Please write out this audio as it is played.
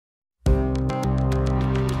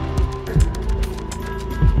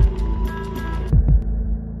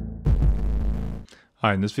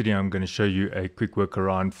Hi, in this video I'm going to show you a quick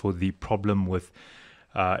workaround for the problem with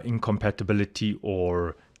incompatibility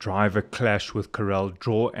or driver clash with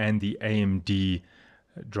CorelDraw and the AMD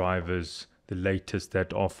drivers, the latest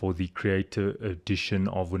that are for the Creator Edition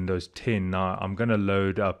of Windows 10. Now I'm going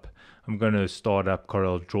to start up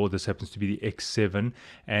CorelDraw. This happens to be the X7,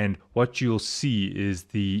 and what you'll see is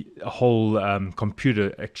the whole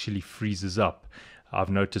computer actually freezes up. I've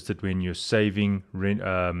noticed that when you're saving,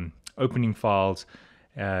 opening files,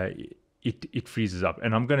 it freezes up,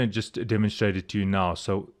 and I'm going to just demonstrate it to you now.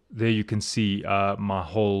 So there you can see my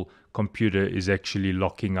whole computer is actually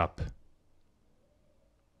locking up,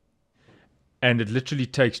 and it literally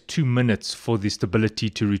takes 2 minutes for the stability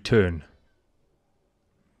to return.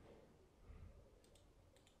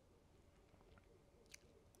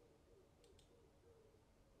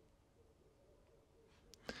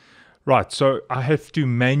 Right, so I have to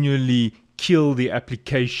manually kill the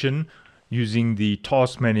application using the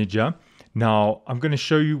task manager. Now I'm going to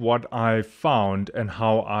show you what I found and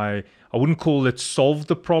how I wouldn't call it solve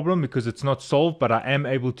the problem, because it's not solved, but I am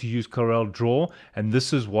able to use CorelDraw, and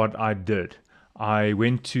this is what I did. I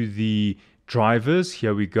went to the drivers,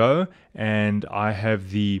 here we go, and I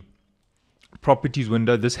have the properties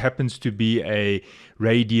window. This happens to be a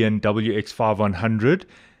Radeon WX 5100.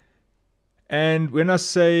 And when I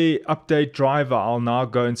say update driver, I'll now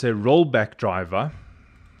go and say rollback driver.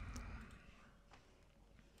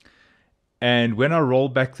 And when I roll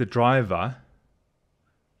back the driver,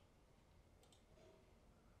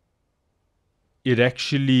 it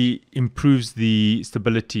actually improves the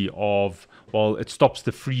stability of, well, it stops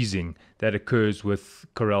the freezing that occurs with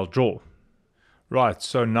CorelDraw. Right,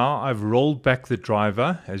 so now I've rolled back the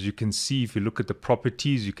driver. As you can see, if you look at the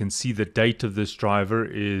properties, you can see the date of this driver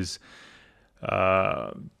is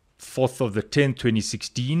 4th of the 10th,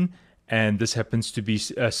 2016. And this happens to be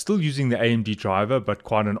still using the AMD driver, but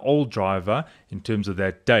quite an old driver in terms of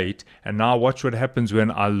that date. And now watch what happens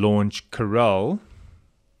when I launch Corel.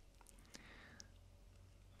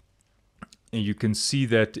 And you can see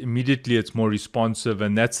that immediately it's more responsive,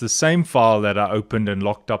 and that's the same file that I opened and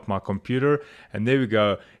locked up my computer. And there we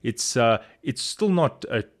go. It's still not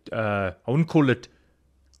I wouldn't call it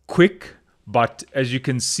quick, but as you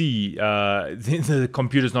can see, the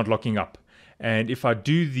computer's not locking up. And if I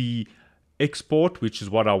do the export, which is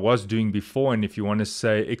what I was doing before, and if you want to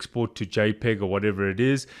say export to JPEG or whatever it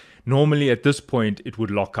is, normally at this point it would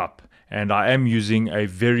lock up. And I am using a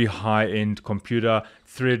very high-end computer,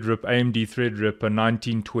 Threadripper, AMD Threadripper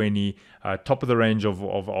 1920, top of the range of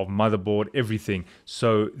motherboard, everything.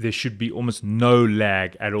 So there should be almost no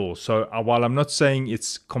lag at all. So while I'm not saying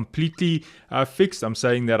it's completely fixed, I'm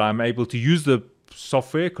saying that I'm able to use the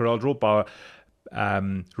software, CorelDraw, by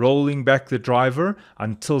rolling back the driver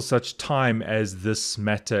until such time as this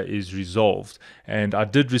matter is resolved. And I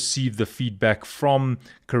did receive the feedback from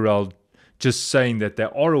Corel just saying that they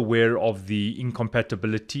are aware of the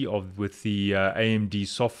incompatibility with the AMD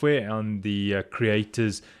software on the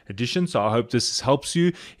Creators Edition. So I hope this helps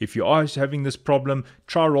you. If you are having this problem,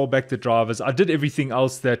 try roll back the drivers. I did everything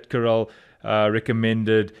else that Corel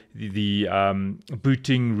recommended, the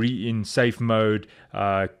booting in safe mode,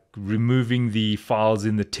 removing the files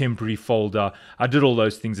in the temporary folder. I did all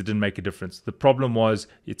those things. It didn't make a difference. The problem was,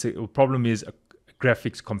 a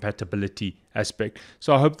graphics compatibility aspect.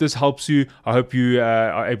 So I hope this helps you. I hope you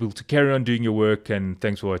are able to carry on doing your work, and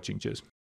thanks for watching. Cheers.